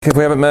If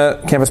we haven't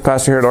met, campus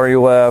pastor here at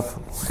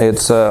RUF,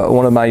 it's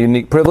one of my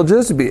unique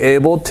privileges to be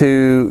able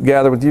to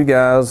gather with you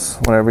guys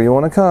whenever you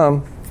want to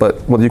come.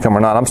 But whether you come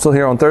or not, I'm still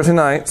here on Thursday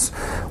nights.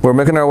 We're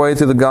making our way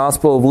through the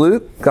Gospel of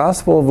Luke.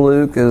 Gospel of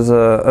Luke is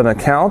an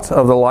account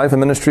of the life and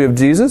ministry of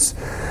Jesus,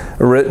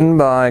 written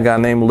by a guy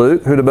named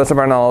Luke, who to the best of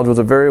our knowledge was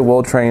a very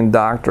well-trained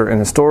doctor and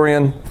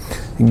historian.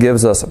 He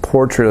gives us a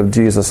portrait of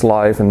Jesus'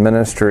 life and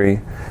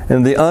ministry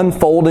and the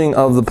unfolding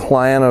of the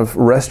plan of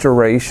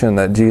restoration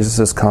that Jesus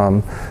has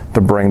come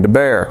to bring to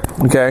bear.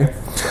 Okay?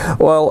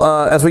 Well,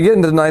 as we get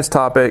into tonight's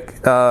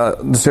topic,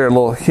 to share a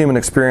little human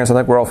experience I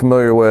think we're all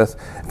familiar with.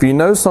 If you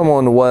know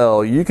someone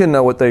well, you can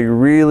know what they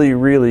really,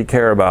 really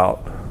care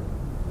about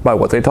by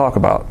what they talk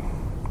about.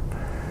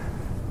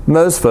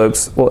 Most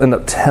folks will end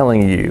up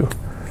telling you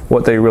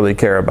what they really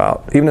care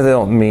about, even if they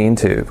don't mean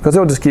to, because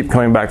they'll just keep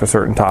coming back to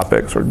certain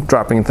topics or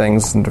dropping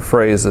things into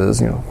phrases.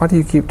 You know, why do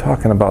you keep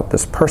talking about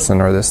this person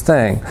or this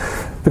thing?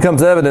 It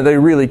becomes evident they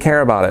really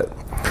care about it.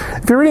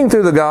 If you're reading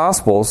through the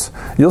Gospels,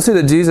 you'll see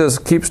that Jesus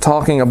keeps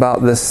talking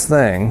about this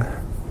thing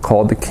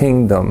called the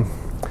kingdom.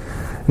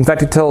 In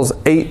fact, he tells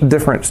 8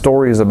 different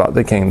stories about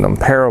the kingdom,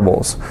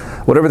 parables.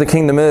 Whatever the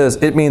kingdom is,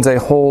 it means a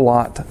whole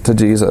lot to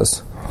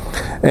Jesus.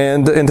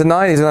 And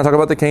tonight he's going to talk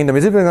about the kingdom.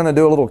 He's even going to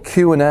do a little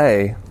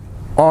Q&A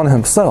on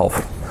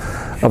himself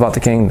about the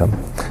kingdom.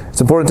 It's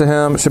important to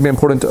him. It should be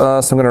important to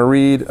us. I'm going to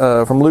read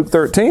from Luke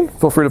 13.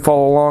 Feel free to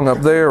follow along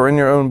up there or in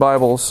your own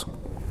Bibles.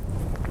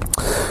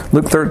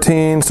 Luke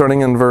 13,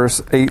 starting in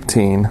verse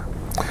 18.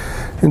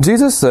 And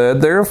Jesus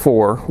said,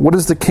 "Therefore, what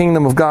is the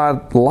kingdom of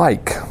God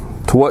like?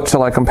 To what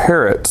shall I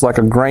compare it? It's like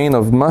a grain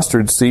of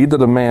mustard seed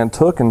that a man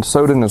took and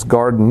sowed in his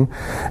garden,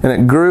 and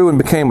it grew and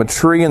became a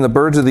tree, and the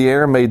birds of the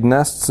air made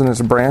nests in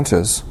its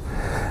branches."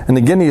 And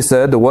again he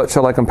said, "To what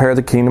shall I compare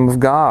the kingdom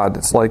of God?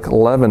 It's like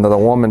leaven that a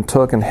woman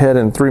took and hid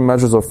in 3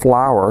 measures of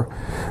flour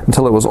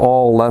until it was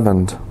all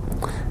leavened."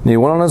 And he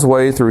went on his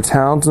way through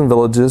towns and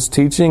villages,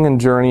 teaching and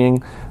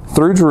journeying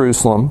toward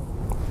Jerusalem.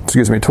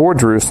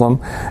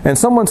 And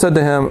someone said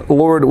to him,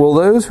 "Lord, will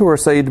those who are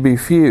saved be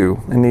few?"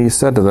 And he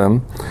said to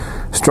them,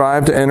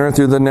 "Strive to enter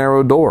through the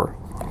narrow door.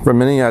 For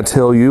many, I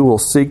tell you, will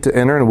seek to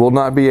enter and will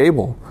not be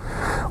able.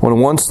 When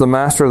once the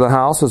master of the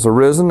house has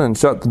arisen and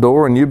shut the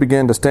door, and you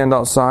begin to stand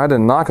outside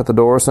and knock at the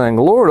door, saying,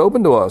 'Lord,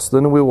 open to us,'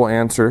 then he will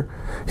answer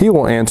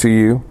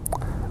you,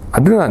 'I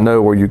do not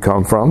know where you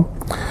come from.'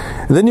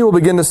 And then you will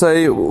begin to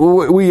say,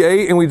 'We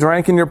ate and we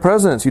drank in your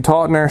presence. You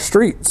taught in our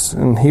streets.'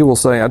 And he will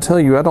say, 'I tell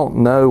you, I don't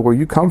know where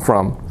you come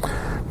from.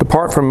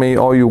 Depart from me,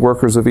 all you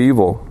workers of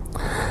evil.'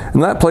 In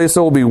that place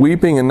there will be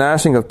weeping and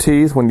gnashing of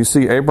teeth when you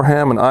see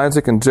Abraham and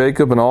Isaac and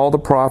Jacob and all the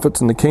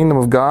prophets in the kingdom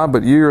of God,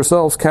 but you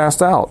yourselves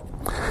cast out.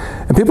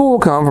 And people will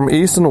come from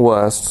east and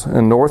west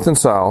and north and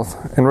south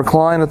and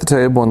recline at the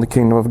table in the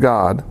kingdom of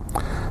God.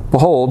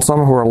 Behold,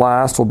 some who are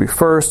last will be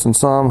first, and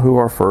some who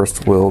are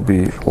first will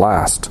be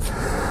last."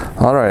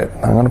 All right,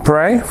 I'm going to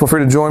pray. Feel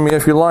free to join me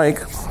if you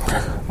like.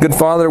 Good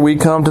Father, we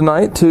come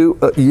tonight to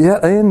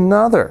yet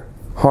another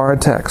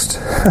hard text,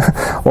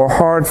 or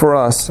hard for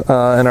us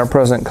in our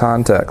present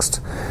context.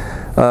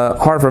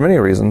 Hard for many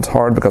reasons.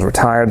 Hard because we're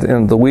tired at the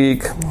end of the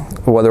week,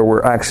 whether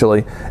we're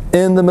actually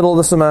in the middle of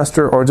the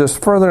semester or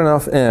just further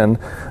enough in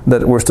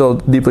that we're still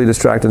deeply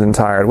distracted and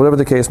tired. Whatever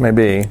the case may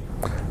be,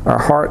 our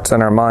hearts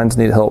and our minds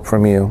need help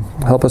from you.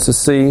 Help us to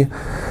see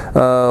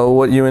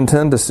what you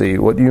intend to see,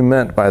 what you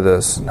meant by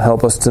this.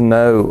 Help us to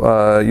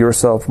know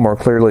yourself more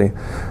clearly,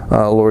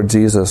 Lord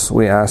Jesus.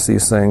 We ask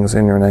these things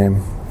in your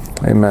name.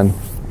 Amen.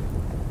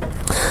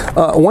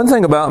 One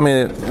thing about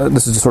me,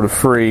 this is just sort of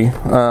free,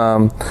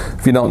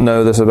 if you don't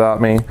know this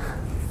about me,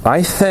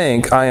 I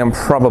think I am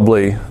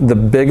probably the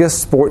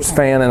biggest sports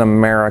fan in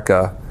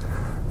America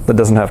that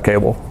doesn't have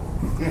cable.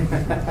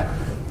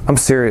 I'm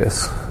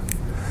serious.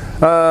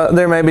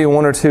 There may be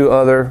 1 or 2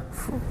 other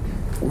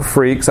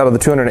freaks out of the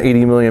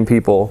 280 million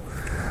people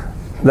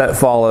that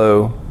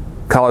follow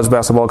college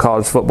basketball,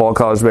 college football,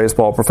 college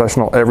baseball,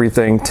 professional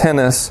everything,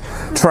 tennis,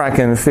 track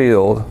and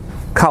field,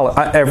 college,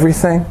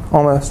 everything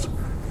almost,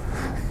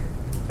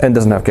 and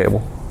doesn't have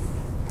cable.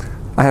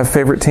 I have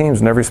favorite teams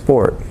in every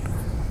sport.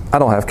 I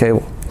don't have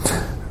cable.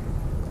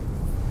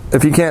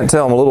 If you can't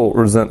tell, I'm a little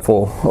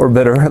resentful or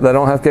bitter that I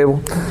don't have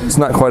cable. It's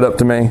not quite up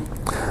to me.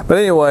 But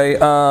anyway,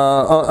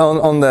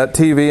 on that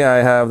TV I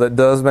have that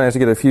does manage to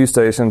get a few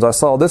stations, I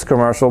saw this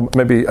commercial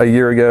maybe a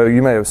year ago.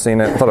 You may have seen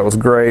it. I thought it was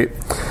great.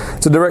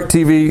 It's a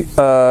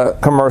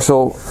DirecTV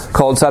commercial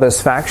called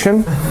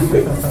Satisfaction.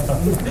 It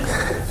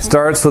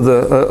starts with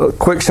a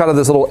quick shot of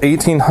this little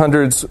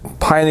 1800s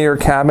pioneer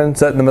cabin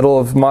set in the middle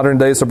of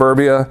modern-day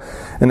suburbia,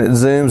 and it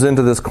zooms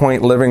into this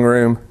quaint living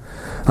room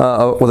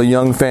with a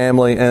young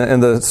family,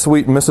 and the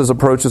sweet Mrs.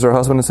 approaches her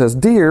husband and says,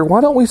 "Dear,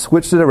 why don't we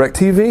switch to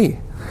DirecTV?"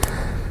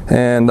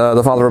 And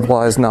the father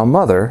replies, "Now,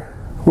 Mother,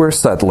 we're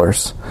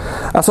settlers.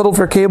 I settled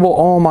for cable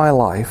all my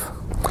life."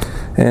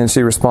 And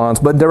she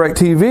responds, "But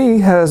DirecTV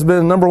has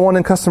been number 1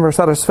 in customer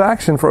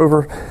satisfaction for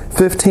over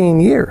 15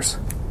 years.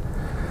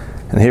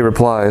 And he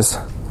replies,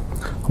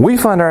 "We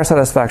find our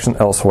satisfaction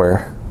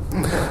elsewhere.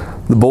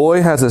 The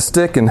boy has a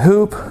stick and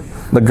hoop.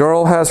 The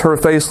girl has her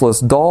faceless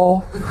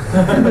doll,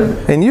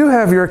 and you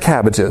have your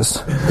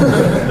cabbages.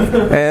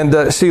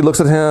 And she looks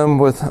at him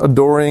with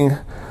adoring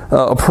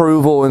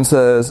approval and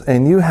says,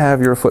 and you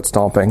have your foot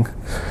stomping.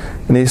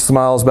 And he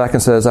smiles back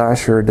and says, I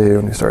sure do.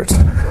 And he starts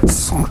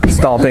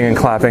stomping and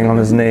clapping on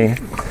his knee.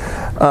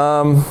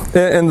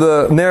 And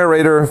the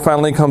narrator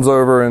finally comes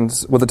over and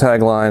with the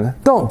tagline,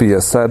 don't be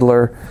a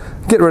settler,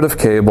 get rid of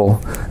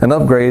cable, and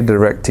upgrade to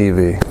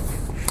DirecTV.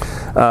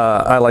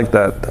 I like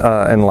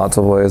that in lots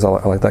of ways. I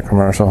like that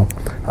commercial.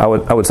 I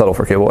would settle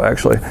for cable,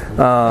 actually.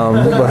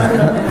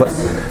 But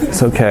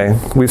it's okay.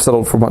 We've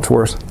settled for much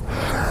worse.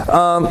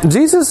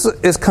 Jesus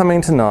is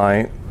coming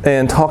tonight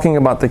and talking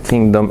about the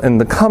kingdom and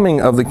the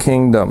coming of the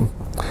kingdom.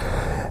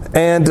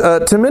 And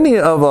to many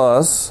of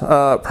us,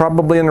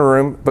 probably in the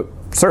room, but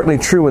certainly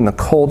true in the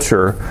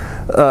culture,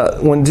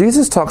 when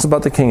Jesus talks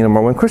about the kingdom,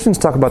 or when Christians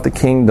talk about the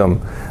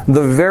kingdom,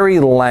 the very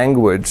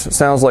language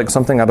sounds like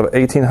something out of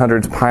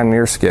 1800s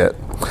Pioneer skit.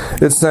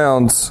 It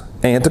sounds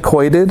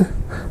antiquated,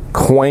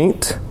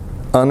 quaint,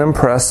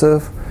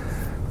 unimpressive,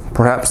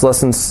 perhaps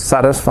less than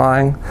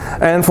satisfying.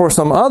 And for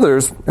some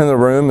others in the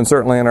room, and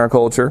certainly in our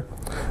culture,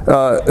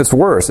 it's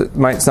worse. It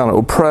might sound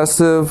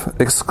oppressive,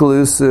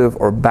 exclusive,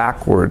 or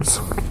backwards.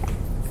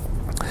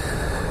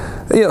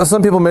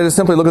 Some people may just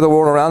simply look at the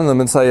world around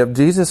them and say, if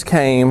Jesus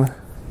came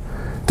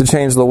to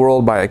change the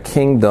world by a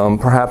kingdom,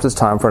 perhaps it's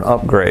time for an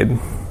upgrade,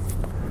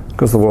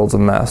 because the world's a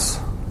mess.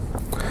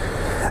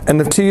 And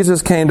if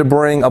Jesus came to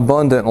bring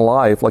abundant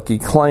life, like he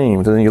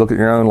claimed, and then you look at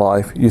your own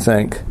life, you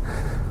think,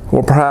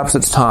 well, perhaps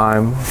it's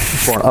time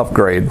for an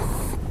upgrade.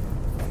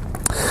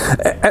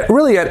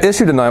 Really, at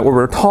issue tonight, what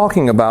we're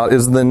talking about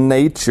is the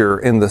nature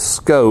and the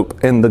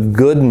scope and the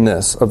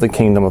goodness of the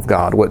kingdom of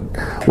God,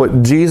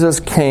 what Jesus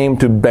came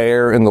to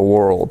bear in the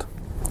world.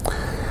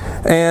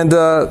 And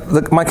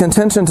my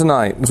contention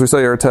tonight, as we say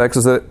in our text,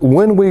 is that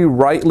when we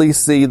rightly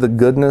see the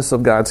goodness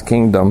of God's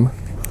kingdom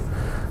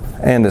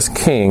and His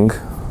King,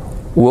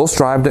 we'll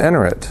strive to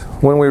enter it.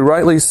 When we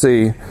rightly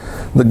see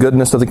the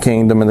goodness of the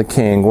kingdom and the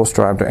King, we'll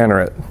strive to enter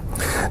it.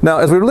 Now,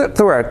 as we look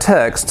through our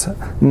text,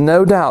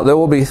 no doubt there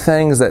will be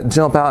things that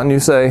jump out and you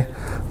say,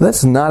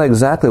 that's not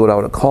exactly what I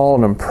would call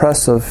an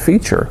impressive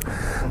feature.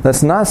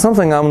 That's not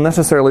something I'm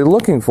necessarily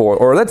looking for,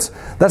 or that's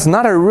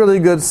not a really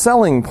good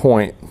selling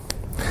point.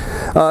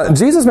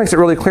 Jesus makes it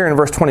really clear in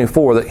verse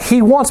 24 that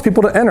He wants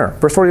people to enter.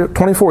 Verse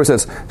 24 He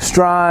says,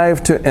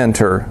 strive to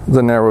enter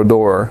the narrow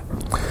door.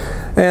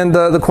 And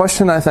the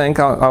question I think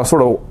I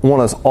sort of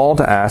want us all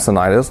to ask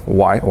tonight is,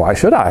 why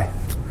should I?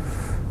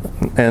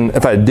 And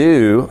if I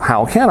do,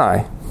 how can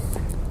I?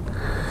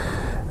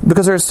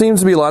 Because there seems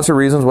to be lots of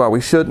reasons why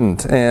we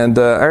shouldn't. And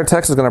our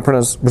text is going to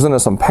present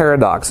us some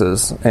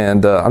paradoxes.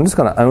 And I'm just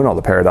going to own all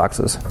the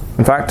paradoxes.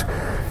 In fact,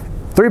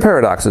 3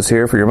 paradoxes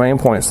here for your main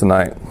points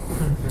tonight.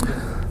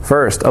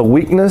 First, a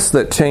weakness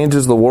that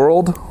changes the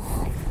world.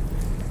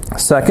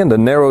 Second, a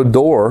narrow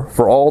door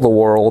for all the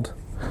world.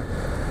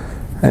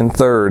 And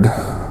third,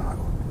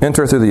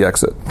 enter through the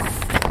exit.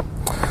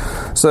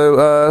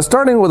 So,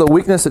 starting with a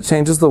weakness that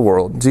changes the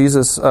world,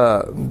 Jesus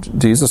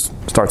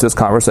starts this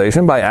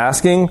conversation by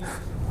asking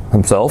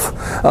himself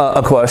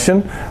a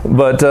question.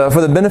 But for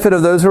the benefit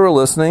of those who are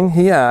listening,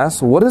 he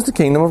asks, what is the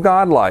kingdom of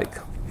God like?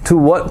 To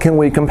what can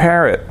we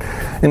compare it?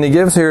 And he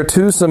gives here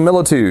 2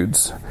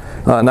 similitudes,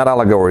 not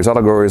allegories.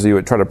 Allegories, you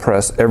would try to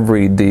press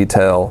every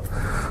detail.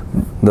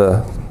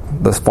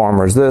 The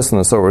farmer's this, and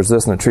the sower's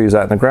this, and the tree's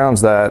that, and the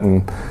ground's that.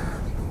 And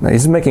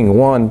he's making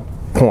one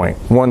point,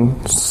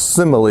 one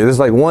simile. There's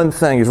like one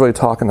thing he's really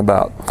talking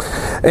about.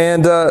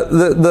 And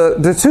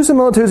the 2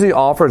 similitudes he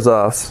offers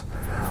us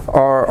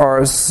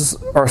are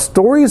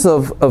stories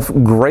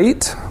of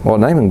great, well,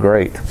 not even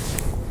great,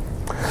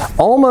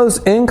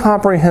 almost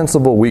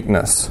incomprehensible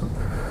weakness.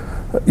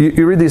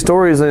 You read these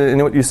stories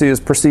and what you see is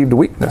perceived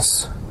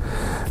weakness.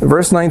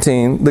 Verse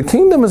 19, the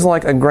kingdom is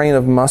like a grain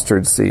of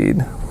mustard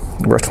seed.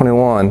 Verse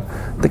 21,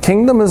 the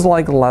kingdom is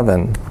like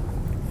leaven.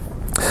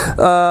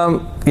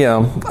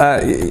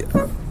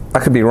 I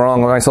could be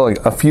wrong when I say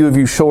like a few of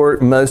you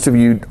short. Most of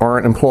you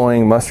aren't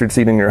employing mustard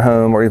seed in your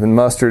home, or even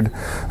mustard.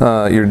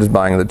 You're just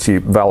buying the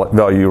cheap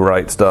value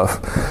right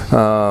stuff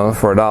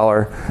for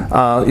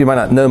 $1. You might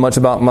not know much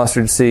about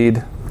mustard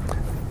seed.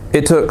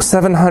 It took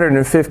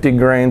 750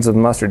 grains of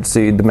mustard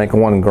seed to make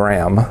 1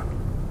 gram.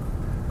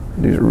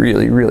 These are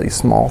really, really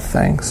small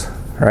things,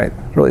 right?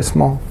 Really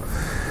small.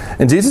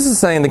 And Jesus is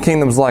saying the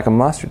kingdom's like a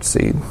mustard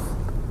seed.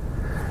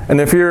 And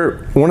if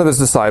you're one of his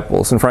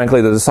disciples, and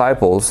frankly the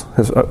disciples,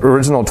 his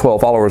original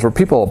 12 followers, were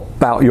people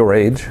about your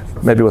age,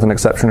 maybe with an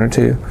exception or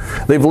 2.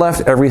 They've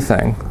left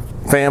everything,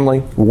 family,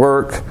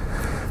 work,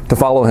 to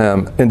follow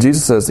him. And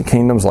Jesus says the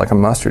kingdom's like a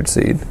mustard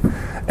seed.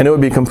 And it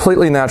would be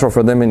completely natural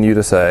for them and you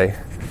to say,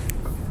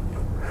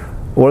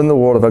 what in the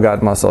world have I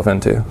gotten myself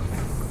into?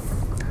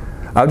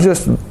 I've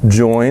just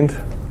joined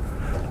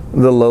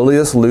the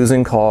lowliest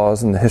losing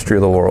cause in the history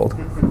of the world.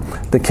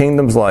 The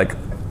kingdom's like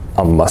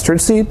a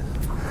mustard seed?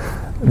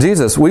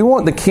 Jesus, we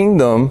want the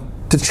kingdom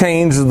to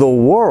change the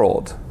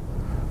world.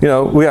 We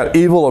got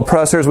evil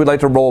oppressors we'd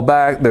like to roll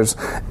back. There's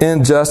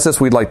injustice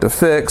we'd like to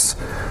fix.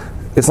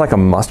 it's like a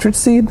mustard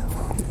seed.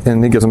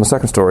 And he gives them a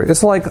second story.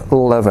 It's like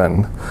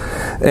leaven.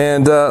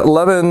 And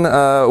leaven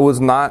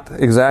was not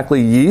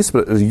exactly yeast,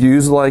 but it was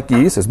used like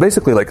yeast. It's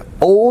basically like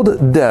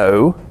old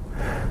dough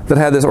that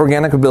had this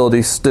organic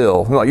ability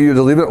still. Like you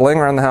just leave it laying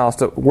around the house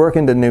to work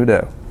into new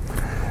dough.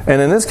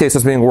 And in this case,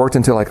 it's being worked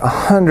into like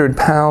 100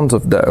 pounds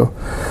of dough.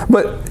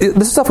 But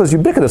this stuff was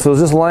ubiquitous. It was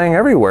just laying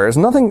everywhere. There's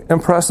nothing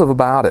impressive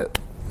about it.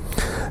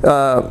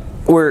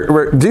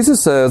 Where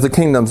Jesus says the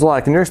kingdom's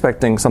like, and you're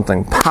expecting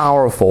something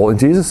powerful, and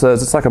Jesus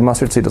says it's like a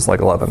mustard seed, it's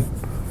like leaven.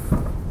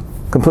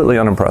 Completely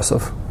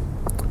unimpressive.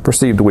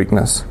 Perceived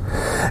weakness.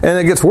 And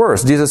it gets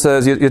worse. Jesus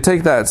says you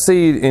take that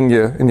seed and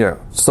you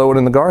sow it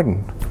in the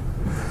garden.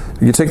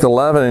 You take the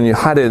leaven and you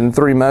hide it in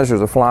 3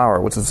 measures of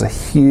flour, which is a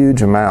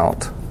huge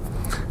amount.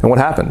 And what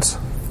happens?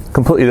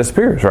 Completely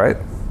disappears, right?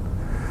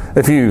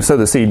 If you sow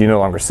the seed, you no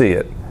longer see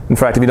it. In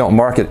fact, if you don't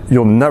mark it,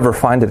 you'll never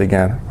find it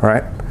again,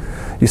 right?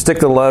 You stick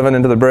the leaven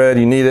into the bread,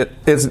 you knead it,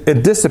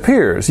 it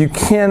disappears. You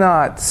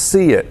cannot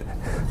see it.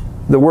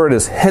 The word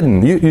is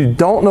hidden. You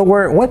don't know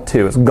where it went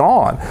to. It's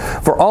gone.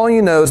 For all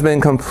you know, it's been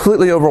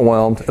completely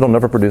overwhelmed. It'll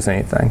never produce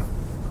anything.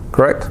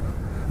 Correct?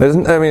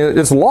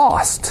 It's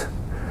lost.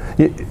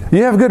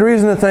 You have good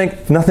reason to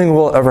think nothing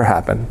will ever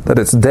happen, that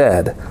it's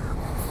dead.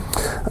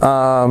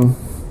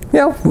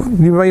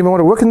 You may even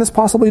wonder, what can this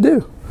possibly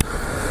do?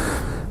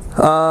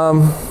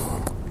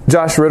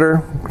 Josh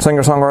Ritter,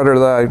 singer-songwriter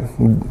that I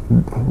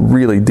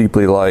really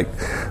deeply like,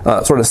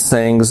 sort of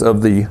sings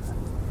of the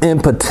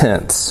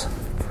impotence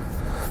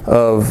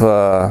of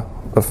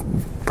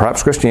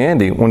perhaps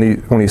Christianity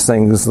when he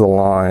sings the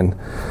line,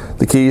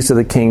 "The keys to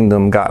the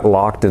kingdom got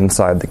locked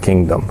inside the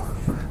kingdom.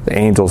 The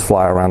angels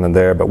fly around in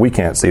there, but we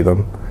can't see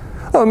them.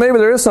 Oh, maybe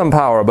there is some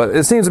power, but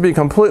it seems to be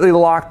completely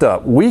locked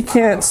up. We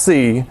can't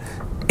see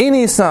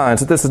any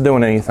signs that this is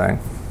doing anything."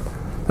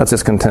 That's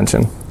his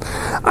contention.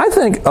 I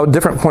think a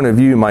different point of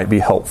view might be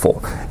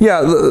helpful.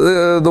 Yeah,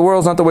 the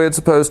world's not the way it's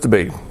supposed to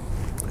be.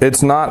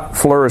 It's not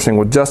flourishing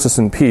with justice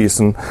and peace.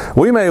 And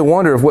we may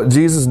wonder if what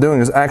Jesus is doing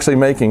is actually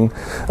making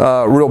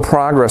real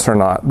progress or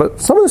not.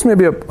 But some of this may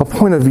be a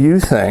point of view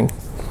thing.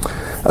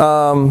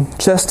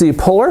 Chesty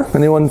Puller.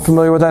 Anyone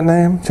familiar with that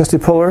name? Chesty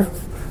Puller?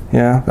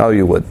 Yeah? Oh,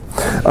 you would.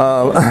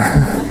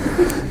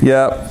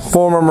 Yeah,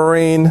 former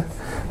Marine.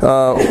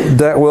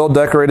 Well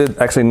decorated.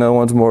 Actually, no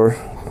one's more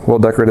well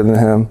decorated than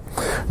him.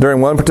 During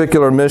one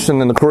particular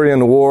mission in the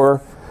Korean War,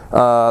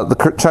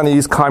 the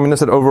Chinese communists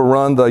had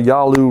overrun the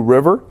Yalu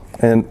River,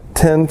 and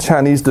 10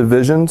 Chinese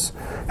divisions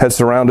had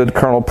surrounded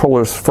Colonel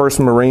Puller's 1st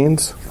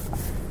Marines.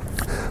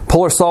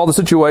 Puller saw the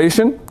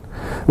situation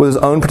with his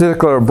own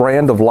particular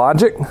brand of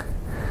logic,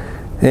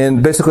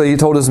 and basically he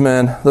told his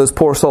men, "Those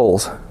poor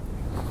souls,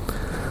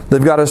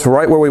 they've got us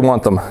right where we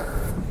want them.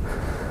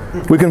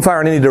 We can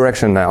fire in any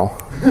direction now."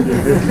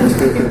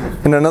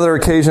 In another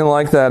occasion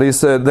like that, he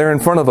said, "They're in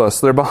front of us.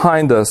 They're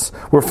behind us.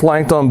 We're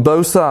flanked on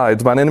both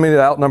sides by an enemy that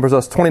outnumbers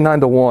us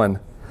 29-1.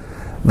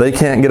 They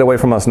can't get away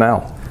from us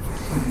now."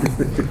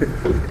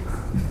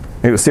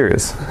 He was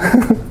serious.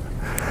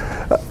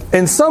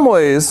 In some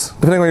ways,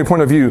 depending on your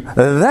point of view,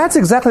 that's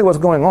exactly what's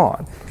going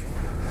on.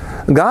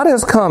 God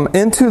has come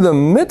into the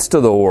midst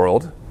of the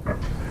world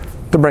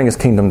to bring His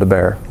kingdom to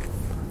bear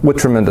with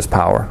tremendous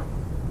power.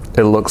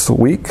 It looks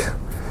weak.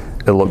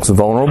 It looks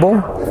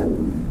vulnerable.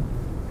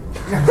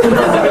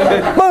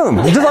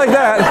 Boom! Just like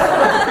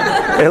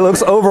that. It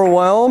looks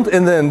overwhelmed,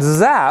 and then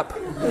zap,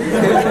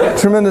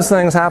 tremendous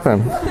things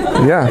happen.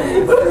 Yeah.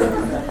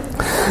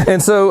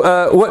 And so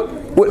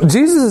what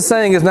Jesus is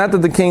saying is not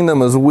that the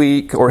kingdom is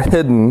weak or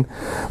hidden,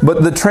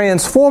 but the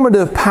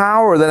transformative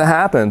power that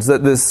happens,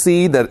 that this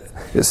seed that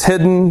is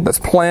hidden, that's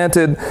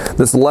planted,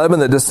 this leaven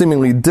that just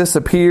seemingly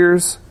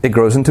disappears, it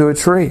grows into a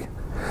tree.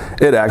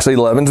 It actually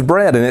leavens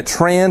bread, and it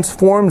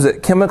transforms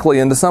it chemically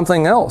into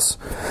something else.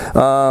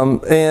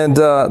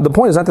 The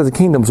point is not that the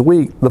kingdom's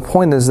weak. The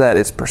point is that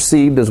it's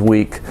perceived as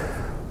weak,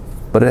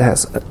 but it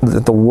has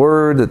that the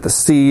word, that the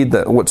seed,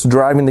 that what's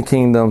driving the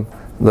kingdom,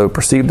 though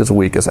perceived as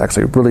weak, is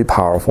actually really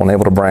powerful and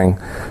able to bring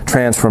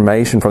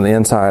transformation from the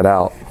inside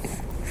out.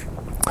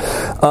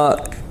 I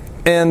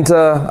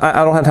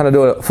don't have time to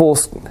do a full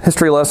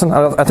history lesson.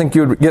 I think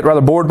you would get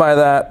rather bored by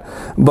that.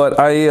 But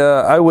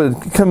I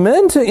would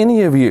commend to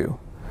any of you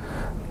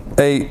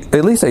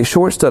at least a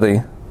short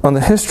study on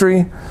the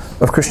history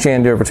of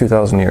Christianity over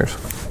 2,000 years.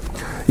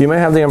 You may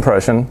have the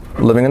impression,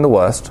 living in the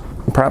West,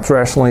 perhaps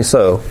rationally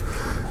so,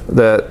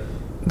 that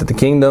the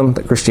kingdom,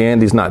 that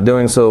Christianity is not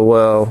doing so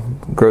well.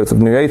 Growth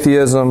of new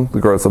atheism, the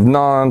growth of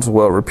nones,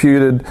 well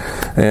reputed,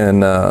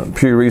 and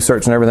Pew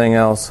Research and everything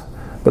else.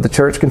 But the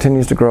church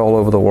continues to grow all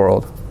over the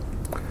world.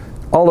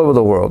 All over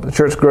the world. The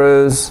church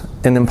grows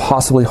in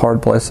impossibly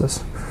hard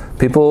places.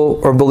 People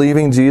are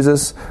believing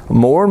Jesus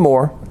more and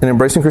more and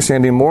embracing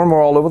Christianity more and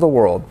more all over the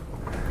world.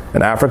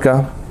 In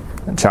Africa,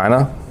 in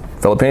China,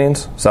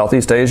 Philippines,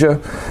 Southeast Asia,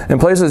 in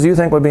places you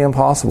think would be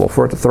impossible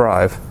for it to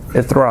thrive.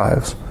 It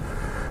thrives.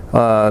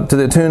 To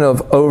the tune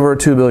of over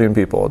 2 billion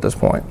people at this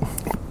point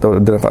that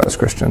would identify as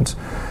Christians.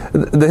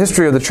 The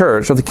history of the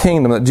church, of the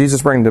kingdom that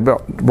Jesus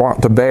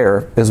brought to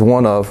bear, is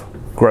one of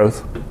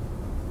growth.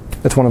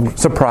 It's one of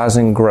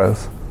surprising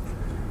growth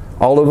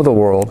all over the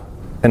world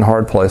in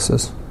hard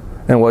places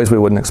in ways we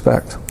wouldn't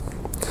expect.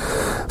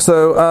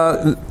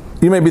 So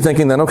you may be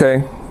thinking then,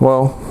 okay,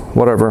 well,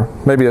 whatever.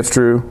 Maybe that's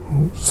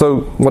true. So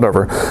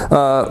whatever.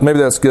 Maybe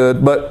that's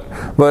good.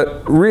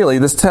 But really,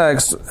 this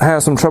text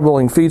has some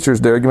troubling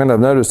features there. You may not have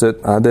noticed it.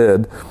 I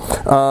did.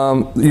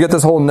 You get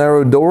this whole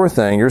narrow door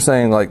thing. You're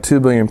saying like 2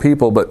 billion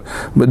people, but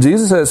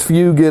Jesus says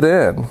few get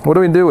in. What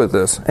do we do with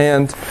this?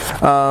 And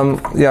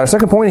our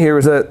second point here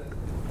is that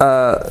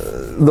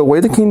the way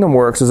the kingdom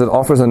works is it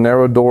offers a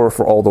narrow door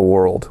for all the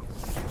world.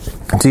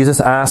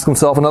 Jesus asked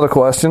himself another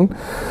question.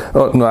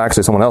 No,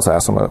 actually, someone else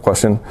asked him a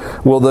question.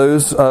 Will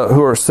those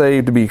who are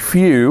saved be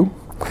few?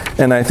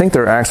 And I think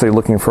they're actually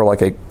looking for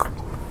like a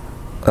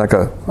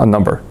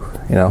number,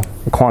 a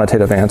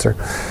quantitative answer.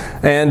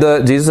 And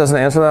Jesus doesn't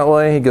answer that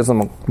way. He gives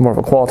them more of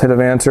a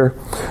qualitative answer.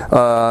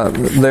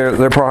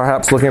 They're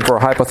perhaps looking for a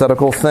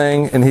hypothetical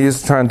thing, and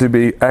he's trying to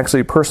be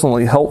actually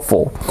personally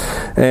helpful.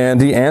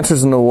 And he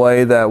answers in a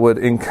way that would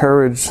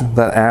encourage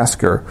that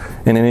asker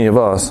and any of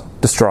us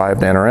to strive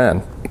to enter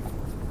in.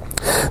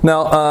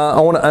 Now, I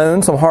want to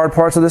own some hard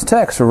parts of this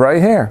text right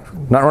here.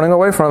 Not running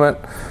away from it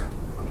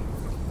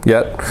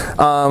yet.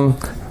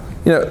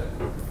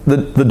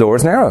 The door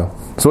is narrow.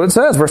 That's what it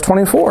says, verse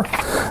 24.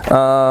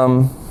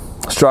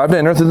 Strive to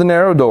enter through the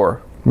narrow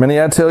door.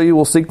 Many, I tell you,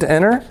 will seek to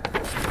enter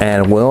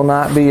and will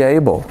not be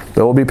able.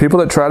 There will be people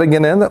that try to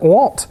get in that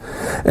won't.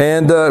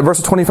 And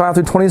verses 25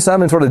 through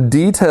 27 sort of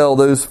detail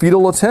those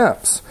futile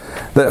attempts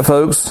that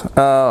folks,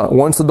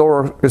 once the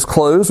door is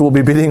closed, will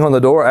be beating on the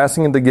door,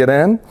 asking them to get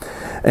in,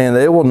 and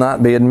they will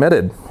not be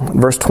admitted.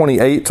 Verse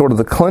 28, sort of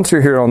the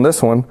clincher here on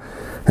this one.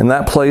 In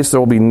that place there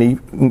will be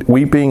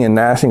weeping and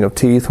gnashing of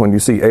teeth when you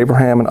see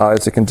Abraham and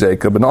Isaac and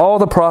Jacob and all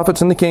the prophets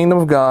in the kingdom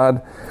of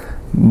God,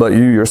 but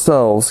you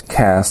yourselves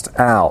cast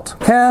out.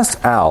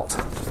 Cast out.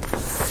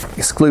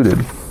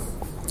 Excluded.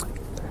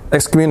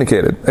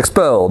 Excommunicated.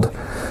 Expelled.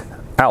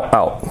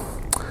 Out.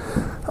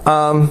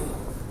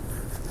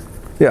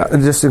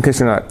 Just in case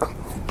you're not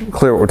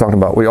clear what we're talking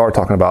about, we are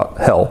talking about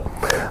hell.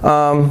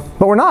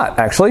 But we're not,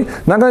 actually.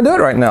 Not going to do it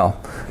right now.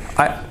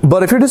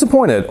 But if you're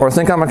disappointed or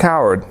think I'm a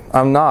coward,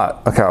 I'm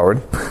not a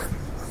coward.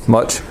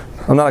 Much.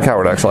 I'm not a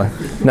coward, actually.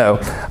 No.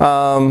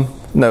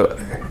 No.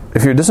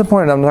 If you're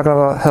disappointed I'm not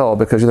going to hell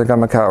because you think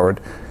I'm a coward,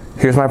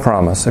 here's my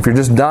promise. If you're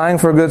just dying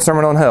for a good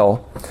sermon on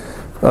hell,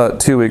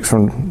 2 weeks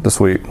from this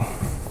week,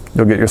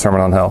 you'll get your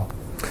sermon on hell.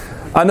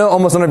 I know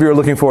almost none of you are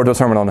looking forward to a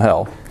sermon on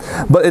hell.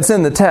 But it's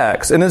in the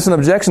text, and it's an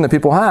objection that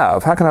people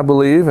have. How can I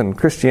believe in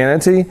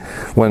Christianity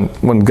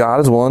when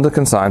God is willing to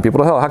consign people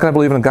to hell? How can I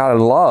believe in a God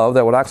of love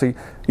that would actually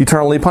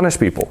eternally punish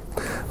people?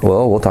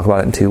 Well, we'll talk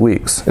about it in 2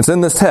 weeks. It's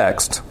in this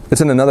text. It's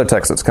in another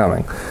text that's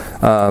coming.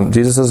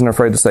 Jesus isn't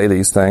afraid to say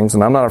these things,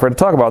 and I'm not afraid to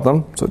talk about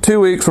them. So 2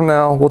 weeks from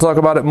now, we'll talk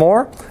about it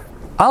more.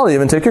 I'll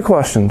even take your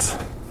questions.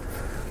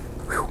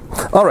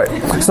 All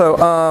right. So,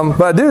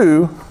 but I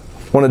do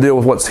want to deal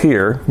with what's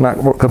here, not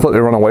completely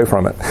run away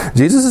from it.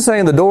 Jesus is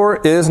saying the door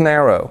is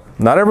narrow.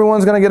 Not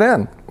everyone's going to get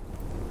in.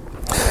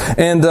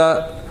 And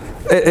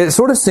it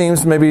sort of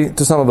seems maybe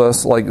to some of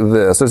us like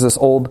this. There's this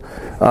old,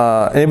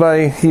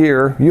 anybody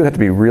here, you have to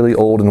be really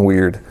old and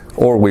weird,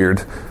 or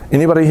weird.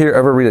 Anybody here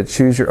ever read a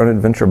Choose Your Own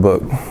Adventure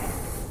book?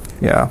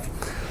 Yeah.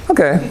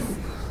 Okay.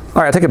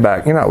 All right, I take it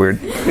back. You're not weird.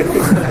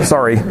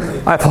 Sorry.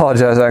 I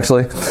apologize,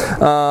 actually.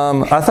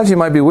 I thought you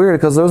might be weird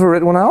because those were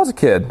written when I was a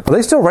kid. Are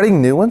they still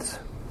writing new ones?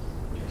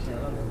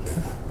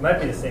 Might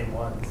be the same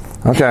ones.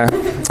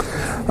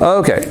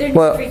 Okay.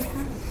 Well,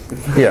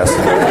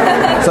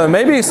 yes. So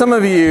maybe some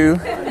of you,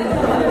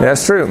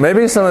 that's true.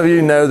 Maybe some of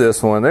you know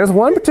this one. There's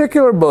one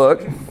particular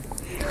book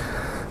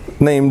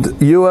named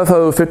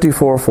UFO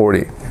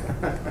 5440.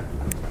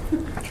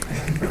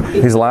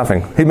 He's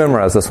laughing. He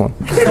memorized this one.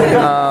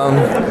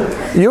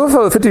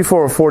 UFO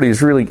 5440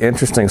 is a really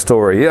interesting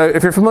story.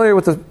 If you're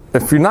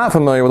not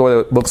familiar with the way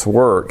the books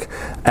work,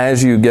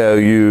 as you go,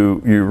 you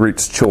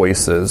reach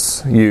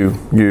choices. You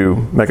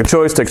make a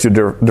choice, takes you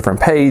to a different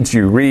page.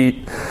 You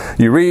read,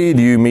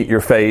 you meet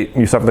your fate.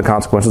 You suffer the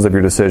consequences of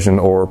your decision,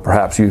 or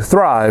perhaps you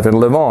thrive and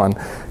live on.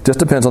 Just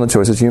depends on the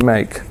choices you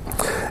make.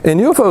 In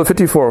UFO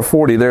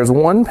 5440, there's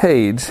one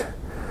page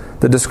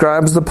that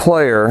describes the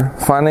player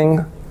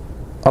finding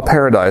a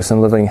paradise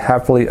and living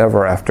happily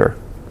ever after.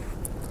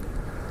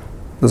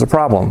 There's a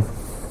problem.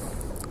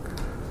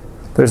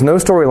 There's no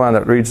storyline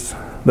that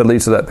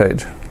leads to that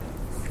page.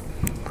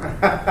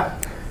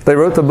 They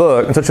wrote the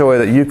book in such a way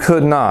that you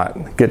could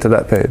not get to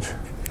that page.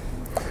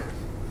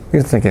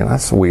 You're thinking,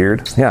 that's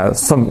weird. Yeah,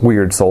 some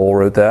weird soul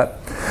wrote that.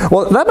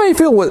 Well, that may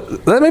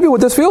be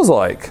what this feels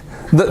like.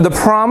 The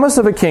promise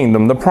of a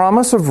kingdom, the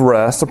promise of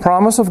rest, the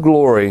promise of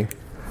glory,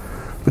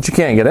 but you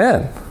can't get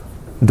in.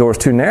 The door's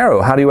too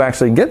narrow. How do you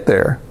actually get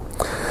there?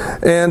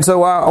 And so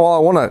while I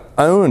want to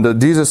own that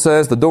Jesus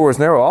says the door is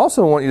narrow, I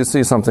also want you to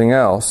see something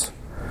else.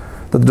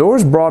 The door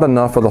is broad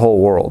enough for the whole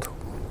world.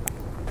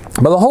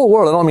 By the whole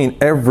world, I don't mean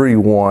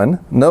everyone.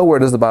 Nowhere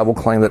does the Bible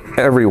claim that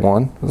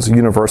everyone, this is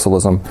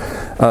universalism,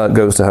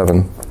 goes to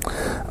heaven.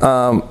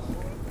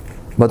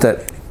 But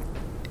that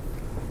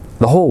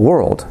The whole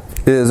world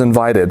is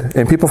invited,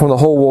 and people from the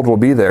whole world will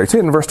be there. You see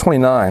it in verse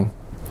 29.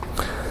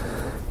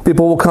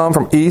 People will come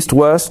from east,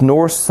 west,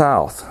 north,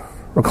 south,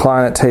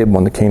 recline at table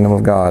in the kingdom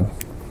of God.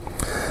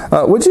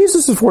 What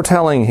Jesus is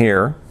foretelling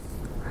here,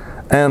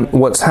 and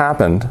what's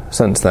happened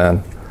since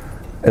then,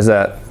 is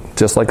that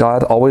just like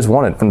God always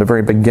wanted from the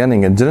very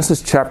beginning, in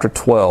Genesis chapter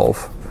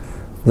 12,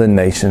 the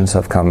nations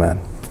have come in.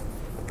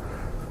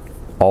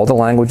 All the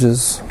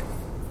languages,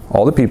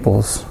 all the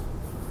peoples,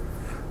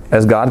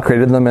 as God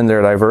created them in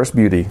their diverse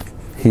beauty,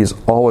 He's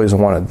always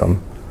wanted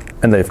them,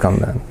 and they've come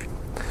in.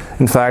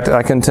 In fact,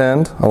 I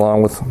contend,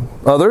 along with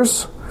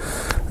others,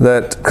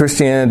 that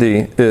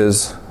Christianity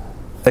is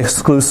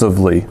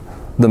exclusively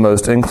the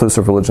most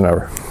inclusive religion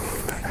ever.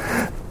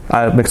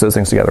 I mix those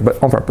things together,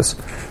 but on purpose.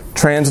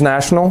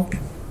 Transnational,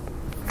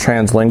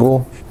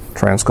 translingual,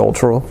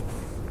 transcultural.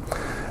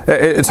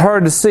 It's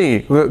hard to see,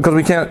 because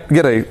we can't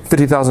get a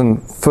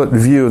 50,000-foot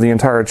view of the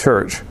entire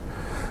church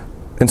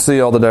and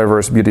see all the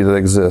diverse beauty that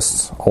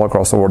exists all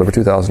across the world over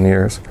 2,000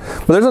 years.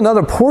 But there's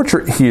another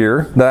portrait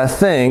here that I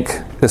think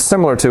is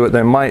similar to it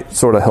that might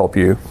sort of help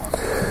you.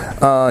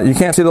 You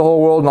can't see the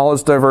whole world and all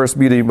its diverse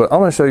beauty, but I'm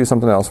going to show you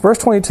something else. Verse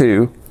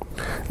 22,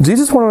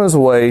 Jesus went on his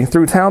way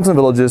through towns and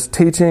villages,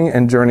 teaching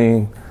and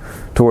journeying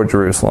toward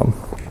Jerusalem.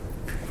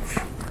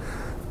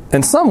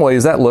 In some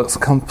ways, that looks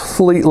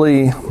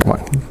completely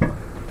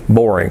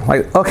boring.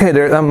 Like, okay,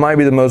 that might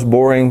be the most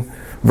boring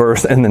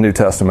verse in the New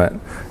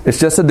Testament. It's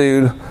just a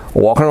dude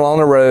walking along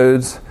the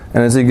roads,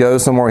 and as he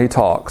goes somewhere, he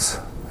talks,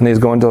 and he's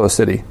going to a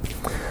city.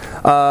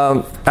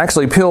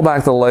 Actually, peel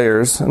back the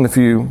layers, and if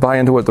you buy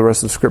into what the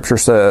rest of Scripture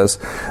says,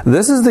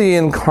 this is the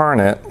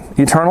incarnate,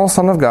 eternal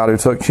Son of God who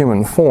took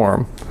human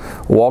form,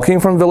 walking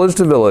from village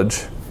to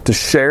village to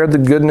share the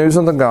good news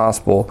of the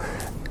gospel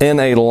in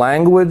a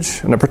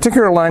language, in a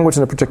particular language,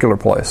 in a particular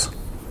place.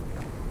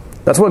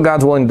 That's what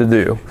God's willing to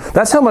do.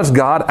 That's how much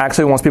God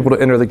actually wants people to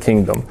enter the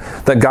kingdom.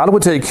 That God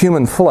would take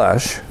human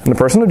flesh, in the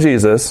person of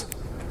Jesus,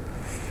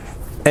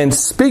 and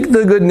speak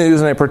the good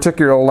news in a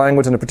particular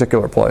language in a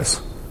particular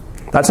place.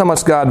 That's how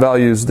much God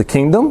values the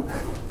kingdom,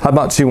 how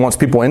much He wants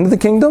people into the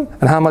kingdom,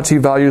 and how much He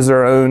values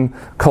their own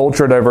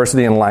culture,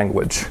 diversity, and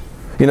language.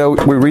 You know,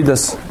 we read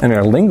this in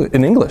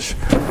English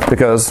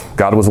because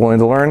God was willing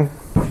to learn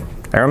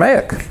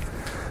Aramaic.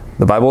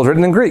 The Bible is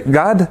written in Greek.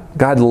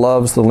 God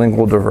loves the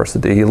lingual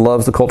diversity. He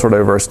loves the cultural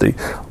diversity.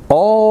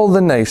 All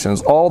the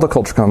nations, all the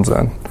culture comes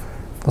in.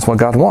 That's what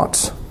God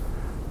wants.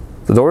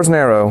 The door is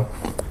narrow,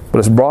 but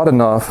it's broad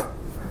enough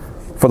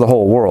for the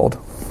whole world.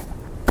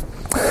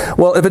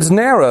 Well, if it's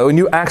narrow and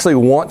you actually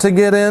want to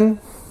get in,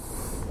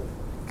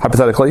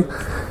 hypothetically,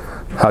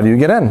 how do you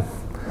get in?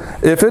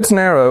 If it's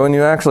narrow and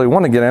you actually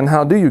want to get in,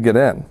 how do you get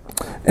in?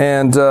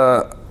 And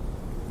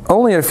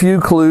only a few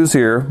clues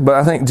here, but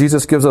I think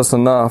Jesus gives us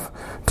enough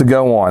to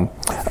go on.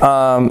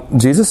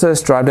 Jesus says,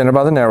 strive to enter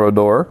by the narrow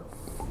door.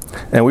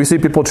 And we see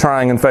people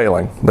trying and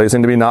failing. They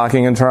seem to be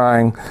knocking and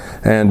trying,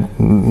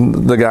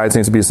 and the guide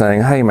seems to be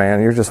saying, hey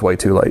man, you're just way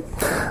too late.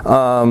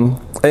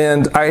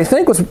 And I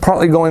think what's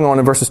partly going on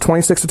in verses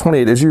 26 to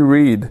 28 as you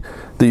read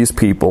these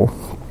people,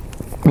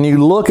 and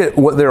you look at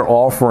what they're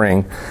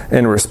offering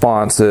in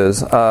response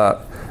is,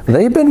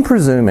 they've been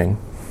presuming.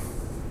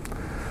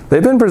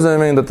 They've been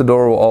presuming that the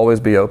door will always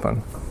be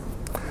open.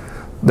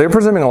 They're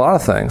presuming a lot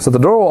of things. That the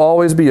door will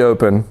always be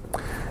open,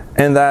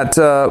 and that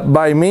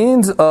by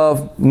means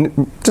of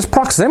just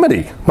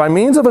proximity, by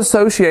means of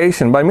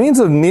association, by means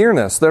of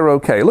nearness, they're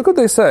okay. Look what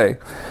they say.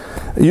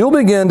 You'll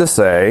begin to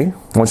say,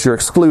 once you're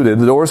excluded,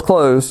 the door's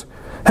closed,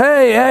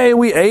 hey,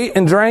 we ate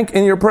and drank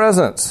in your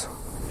presence.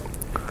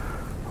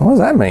 What does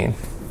that mean?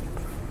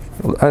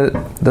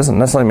 It doesn't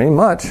necessarily mean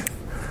much.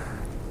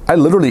 I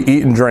literally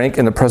eat and drink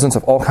in the presence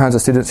of all kinds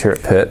of students here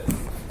at Pitt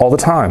all the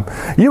time.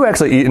 You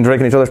actually eat and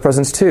drink in each other's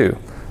presence too.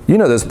 You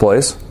know this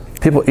place.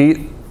 People eat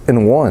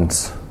in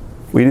ones.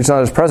 We eat in each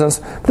other's presence.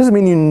 But it doesn't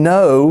mean you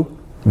know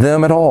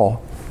them at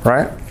all,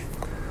 right?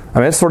 I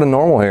mean, it's sort of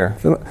normal here.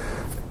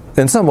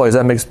 In some ways,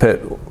 that makes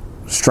Pitt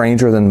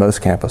stranger than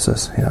most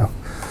campuses, you know.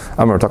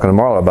 I remember talking to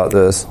Marla about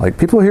this. Like,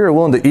 people here are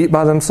willing to eat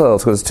by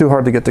themselves because it's too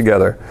hard to get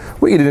together.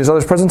 We eat in each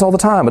other's presence all the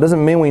time. It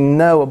doesn't mean we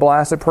know a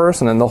blasted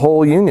person in the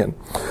whole union.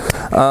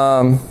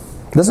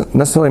 It doesn't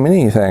necessarily mean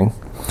anything.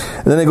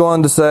 And then they go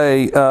on to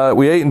say,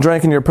 we ate and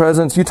drank in your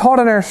presence. You taught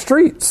in our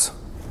streets.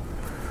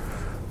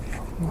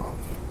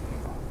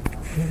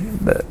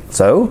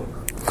 So,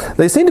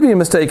 they seem to be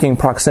mistaking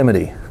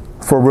proximity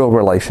for real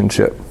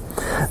relationship.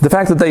 The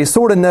fact that they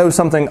sort of know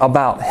something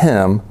about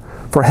Him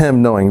for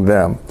Him knowing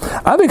them.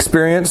 I've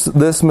experienced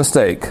this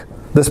mistake,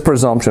 this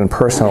presumption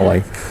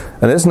personally,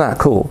 and it's not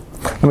cool.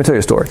 Let me tell you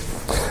a story.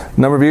 A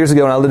number of years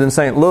ago when I lived in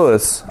St.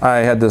 Louis, I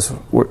had this,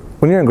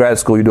 when you're in grad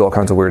school, you do all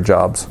kinds of weird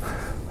jobs.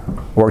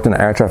 Worked in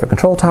an air traffic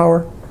control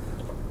tower.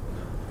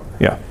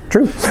 Yeah,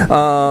 true.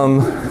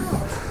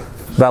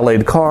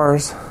 Valeted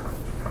cars.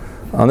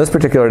 On this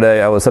particular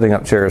day, I was setting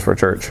up chairs for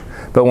church.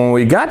 But when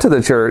we got to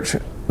the church,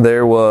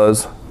 there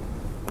was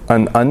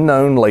an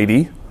unknown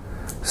lady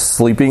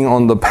sleeping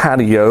on the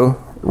patio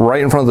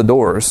right in front of the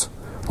doors,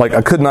 Like,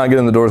 I could not get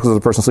in the doors because there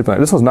was a person sleeping there.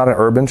 This was not an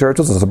urban church.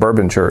 This was a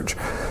suburban church.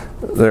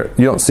 You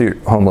don't see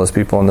homeless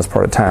people in this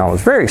part of town. It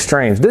was very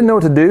strange. Didn't know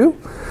what to do.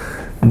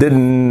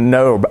 Didn't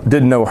know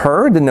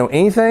her. Didn't know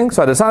anything.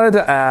 So I decided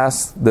to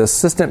ask the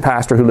assistant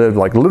pastor who lived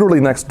like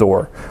literally next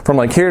door, from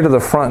like here to the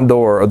front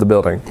door of the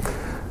building.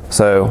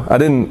 So I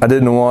didn't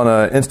want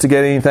to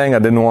instigate anything. I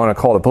didn't want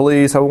to call the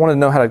police. I wanted to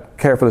know how to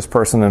care for this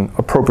person in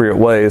appropriate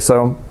ways.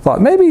 So I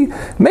thought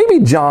maybe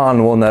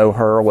John will know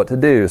her or what to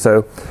do.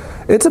 So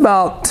it's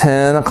about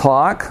 10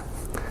 o'clock.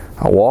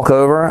 I walk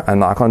over. I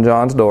knock on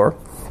John's door.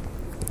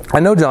 I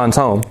know John's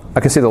home.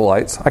 I can see the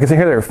lights. I can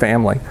hear their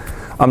family.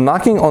 I'm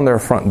knocking on their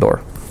front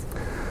door.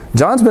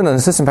 John's been an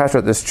assistant pastor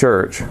at this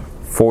church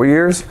 4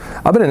 years.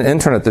 I've been an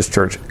intern at this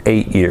church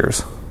 8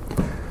 years.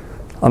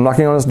 I'm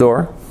knocking on his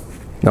door.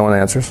 No one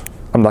answers.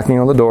 I'm knocking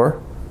on the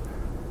door.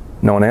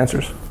 No one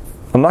answers.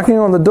 I'm knocking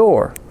on the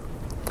door.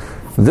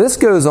 This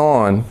goes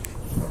on,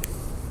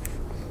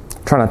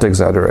 try not to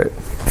exaggerate,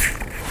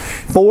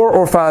 4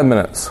 or 5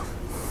 minutes.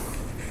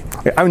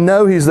 I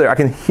know he's there. I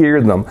can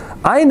hear them.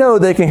 I know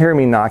they can hear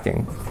me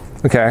knocking.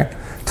 Okay?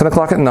 10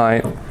 o'clock at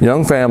night,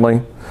 young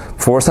family,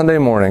 before Sunday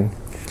morning.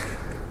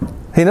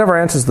 He never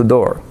answers the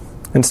door.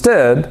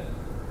 Instead,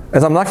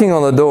 as I'm knocking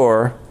on the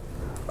door,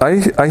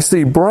 I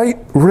see bright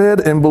red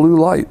and blue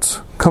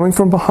lights coming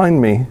from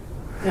behind me,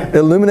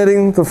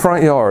 illuminating the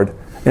front yard,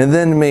 and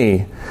then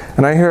me.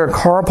 And I hear a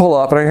car pull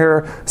up, and I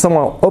hear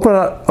someone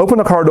open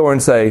a car door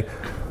and say,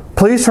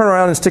 "Please turn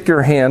around and stick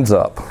your hands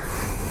up."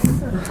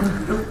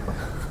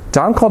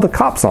 John called the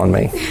cops on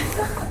me.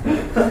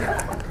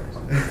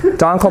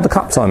 John called the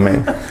cops on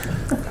me.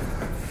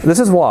 This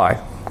is why.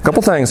 A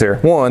couple things here.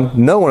 One,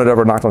 no one had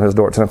ever knocked on his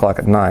door at 10 o'clock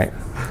at night.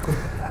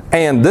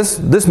 And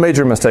this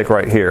major mistake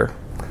right here.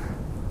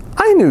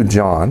 I knew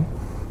John.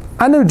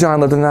 I knew John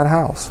lived in that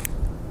house.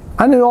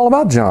 I knew all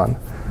about John.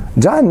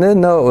 John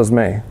didn't know it was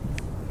me.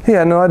 He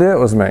had no idea it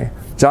was me.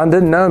 John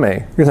didn't know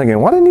me. You're thinking,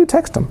 why didn't you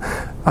text him?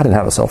 I didn't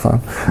have a cell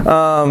phone.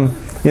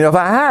 If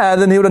I had,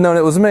 then he would have known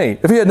it was me.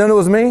 If he had known it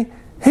was me,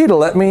 he'd have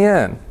let me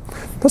in.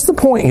 That's the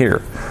point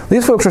here.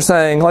 These folks are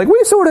saying, like,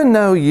 we sort of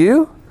know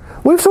you.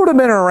 We've sort of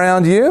been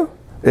around you.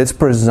 It's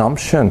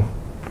presumption.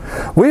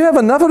 We have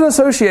enough of an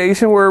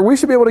association where we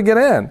should be able to get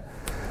in.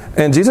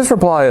 And Jesus'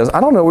 reply is,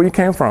 I don't know where you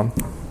came from.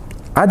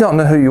 I don't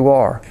know who you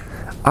are.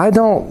 I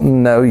don't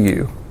know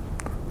you.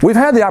 We've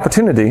had the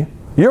opportunity.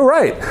 You're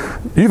right.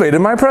 You've ate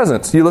in my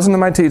presence. You listen to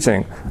my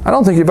teaching. I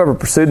don't think you've ever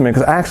pursued me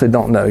because I actually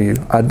don't know you.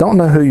 I don't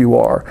know who you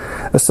are.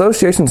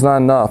 Association's not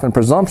enough, and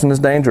presumption is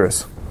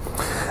dangerous.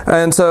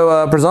 And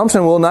so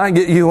presumption will not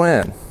get you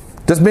in.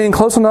 Just being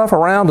close enough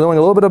around, knowing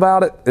a little bit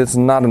about it, it's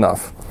not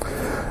enough.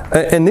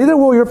 And neither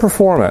will your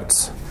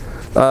performance.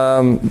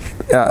 Not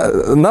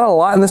a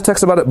lot in this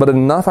text about it, but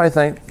enough, I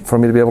think, for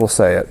me to be able to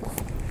say it.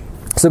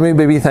 Some of you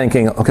may be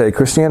thinking, okay,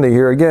 Christianity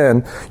here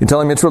again, you're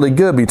telling me it's really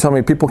good, but you're telling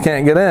me people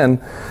can't get in.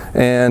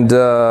 And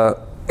I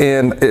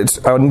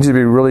need you to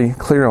be really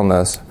clear on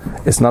this.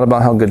 It's not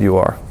about how good you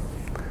are.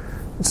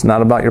 It's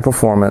not about your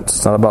performance.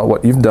 It's not about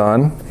what you've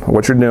done or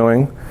what you're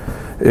doing.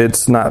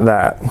 It's not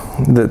that.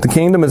 The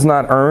kingdom is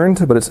not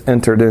earned, but it's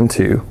entered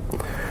into.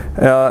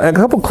 And a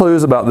couple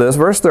clues about this.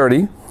 Verse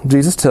 30,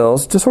 Jesus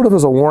tells, just sort of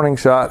as a warning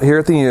shot here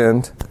at the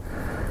end,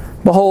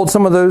 behold,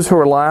 some of those who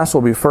are last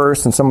will be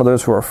first, and some of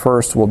those who are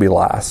first will be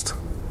last.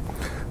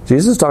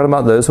 Jesus is talking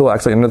about those who will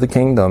actually enter the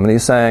kingdom. And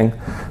he's saying,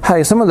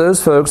 hey, some of those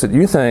folks that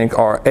you think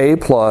are A+,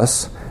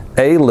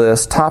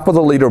 A-list, top of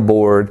the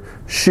leaderboard,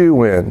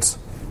 shoo-ins,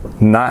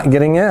 not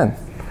getting in.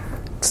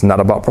 It's not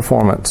about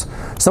performance.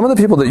 Some of the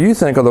people that you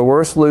think are the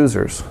worst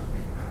losers,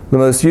 the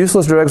most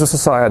useless dregs of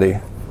society,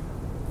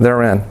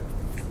 they're in.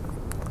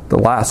 The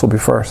last will be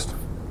first.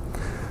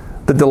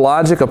 The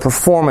logic of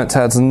performance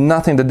has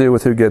nothing to do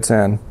with who gets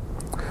in.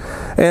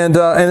 And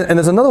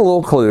there's another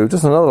little clue,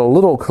 just another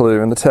little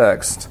clue in the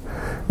text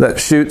that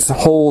shoots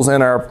holes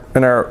in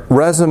our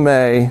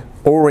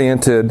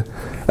resume-oriented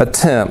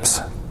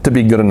attempts to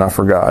be good enough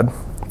for God.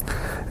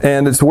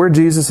 And it's where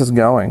Jesus is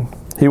going.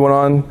 He went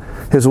on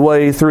his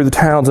way through the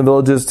towns and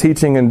villages,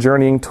 teaching and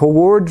journeying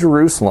toward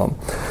Jerusalem.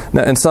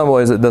 Now, in some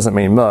ways, it doesn't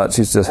mean much.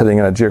 He's just heading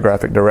in a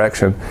geographic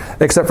direction.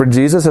 Except for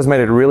Jesus has made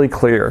it really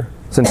clear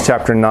since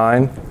chapter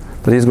 9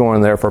 that he's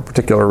going there for a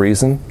particular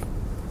reason.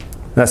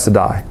 And that's to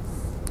die.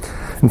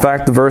 In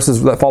fact, the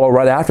verses that follow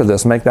right after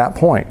this make that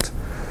point.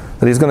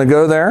 That he's going to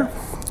go there.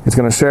 He's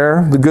going to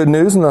share the good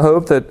news in the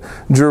hope that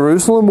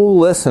Jerusalem will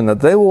listen,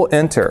 that they will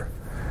enter.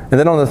 And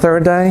then on the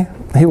third day,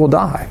 he will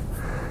die.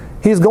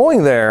 He's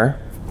going there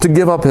to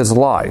give up his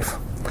life.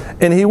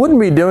 And he wouldn't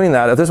be doing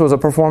that if this was a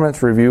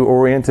performance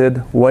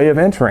review-oriented way of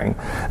entering.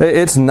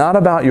 It's not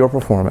about your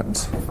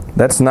performance.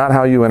 That's not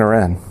how you enter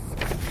in.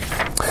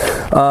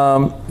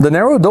 The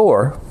narrow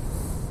door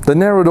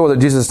that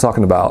Jesus is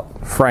talking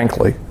about,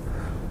 frankly,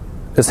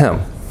 is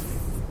him.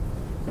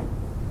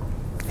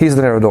 He's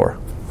the narrow door.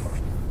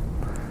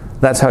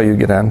 That's how you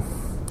get in.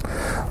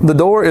 The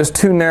door is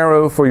too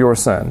narrow for your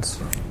sins.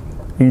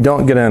 You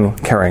don't get in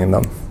carrying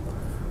them.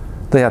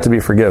 They have to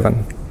be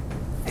forgiven.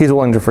 He's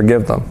willing to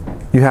forgive them.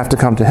 You have to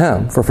come to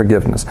Him for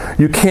forgiveness.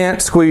 You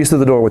can't squeeze through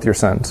the door with your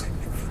sins.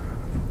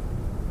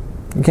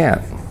 You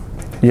can't.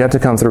 You have to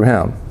come through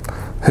Him,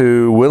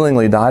 who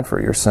willingly died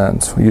for your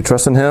sins. You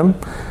trust in Him,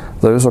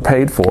 those are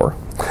paid for.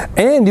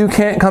 And you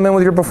can't come in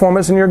with your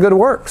performance and your good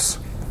works.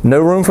 No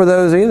room for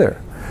those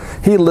either.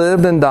 He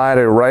lived and died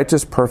a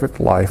righteous, perfect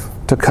life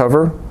to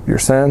cover your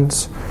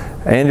sins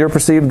and your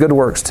perceived good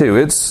works too.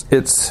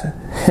 It's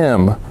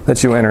Him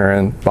that you enter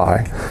in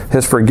by.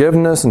 His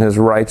forgiveness and His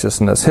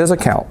righteousness, His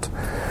account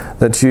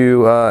that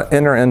you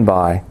enter in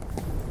by.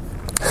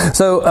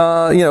 So,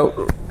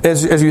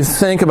 as you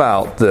think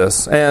about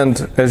this, and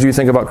as you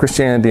think about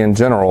Christianity in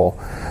general,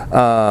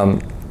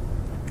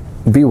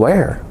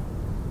 beware.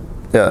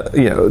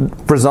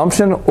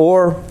 Presumption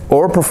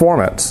or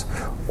performance,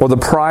 or the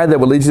pride that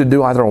would lead you to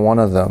do either one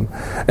of them.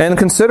 And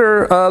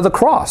consider the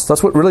cross.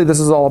 That's what really this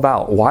is all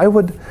about. Why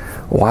would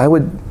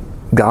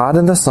God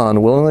and the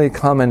Son willingly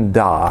come and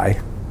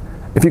die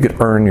if you could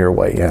earn your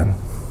way in?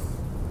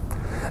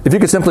 If you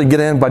could simply get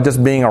in by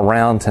just being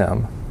around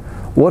Him.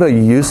 What a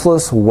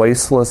useless,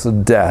 wasteless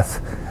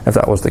death if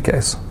that was the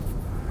case.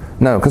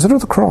 No, consider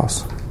the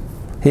cross.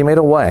 He made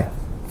a way.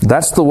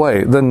 That's the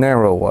way, the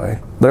narrow way.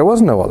 There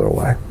was no other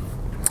way.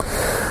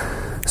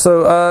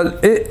 So,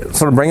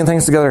 sort of bringing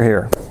things together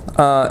here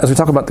as we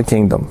talk about the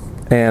kingdom.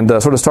 And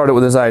sort of started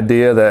with this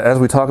idea that as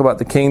we talk about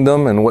the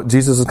kingdom and what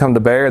Jesus has come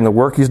to bear and the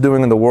work He's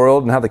doing in the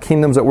world and how the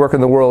kingdom's at work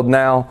in the world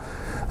now,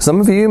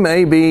 some of you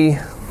may be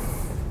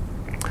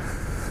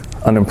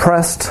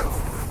unimpressed,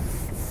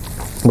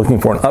 looking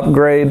for an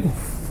upgrade,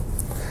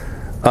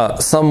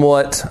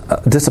 somewhat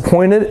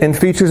disappointed in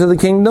features of the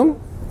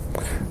kingdom,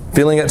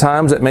 feeling at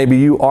times that maybe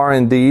you are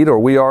indeed, or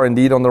we are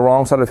indeed on the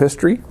wrong side of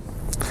history.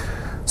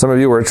 Some of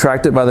you are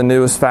attracted by the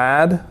newest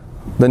fad,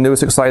 the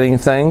newest exciting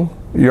thing,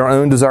 your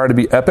own desire to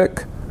be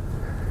epic,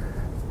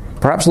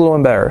 perhaps a little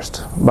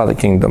embarrassed by the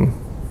kingdom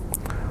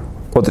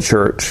or the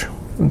church.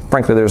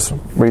 Frankly, there's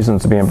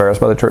reasons to be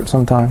embarrassed by the church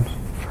sometimes.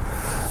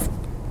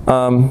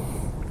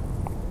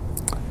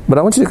 But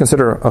I want you to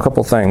consider a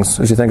couple things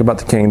as you think about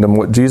the kingdom,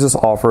 what Jesus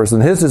offers,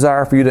 and His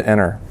desire for you to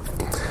enter.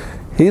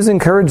 He's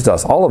encouraged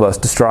us, all of us,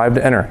 to strive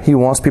to enter. He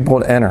wants people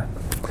to enter.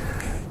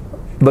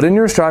 But in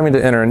your striving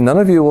to enter, none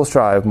of you will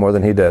strive more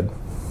than He did.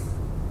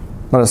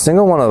 Not a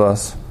single one of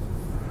us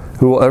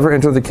who will ever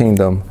enter the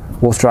kingdom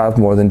will strive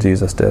more than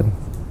Jesus did.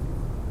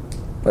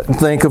 But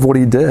think of what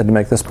He did to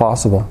make this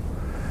possible.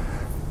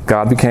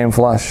 God became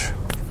flesh,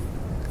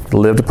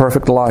 lived a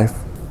perfect life.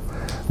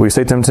 We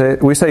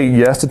say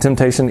yes to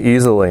temptation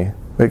easily.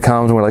 It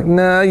comes and we're like,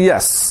 nah,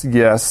 yes,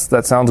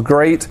 that sounds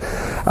great.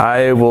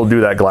 I will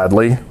do that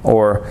gladly.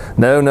 Or,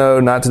 no,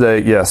 not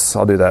today. Yes,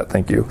 I'll do that.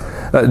 Thank you.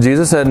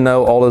 Jesus said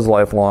no all His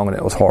life long, and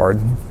it was hard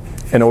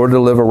in order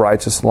to live a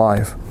righteous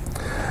life.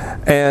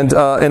 And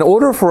in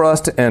order for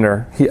us to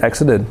enter, He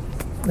exited.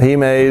 He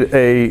made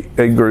a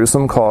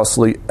gruesome,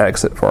 costly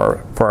exit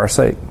for our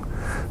sake.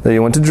 That He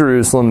went to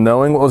Jerusalem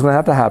knowing what was going to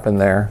have to happen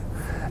there,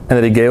 and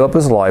that He gave up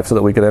His life so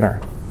that we could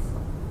enter.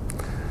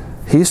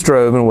 He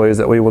strove in ways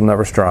that we will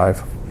never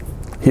strive.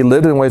 He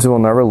lived in ways we will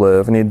never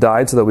live, and He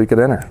died so that we could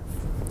enter.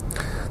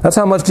 That's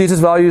how much Jesus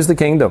values the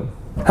kingdom.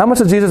 How much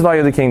does Jesus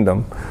value the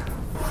kingdom?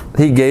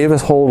 He gave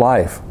His whole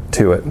life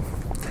to it.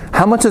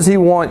 How much does He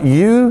want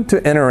you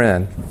to enter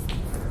in?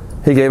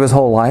 He gave His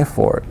whole life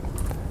for it.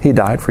 He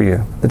died for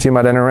you, that you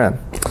might enter in.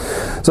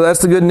 So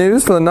that's the good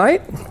news for the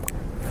night.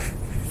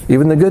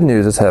 Even the good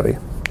news is heavy.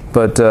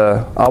 But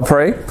I'll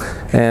pray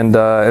and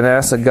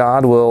ask that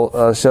God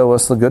will show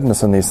us the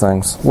goodness in these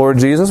things. Lord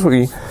Jesus,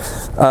 we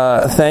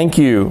thank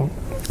You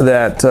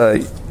that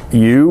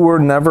You were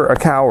never a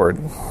coward,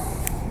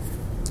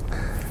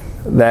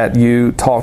 that You talked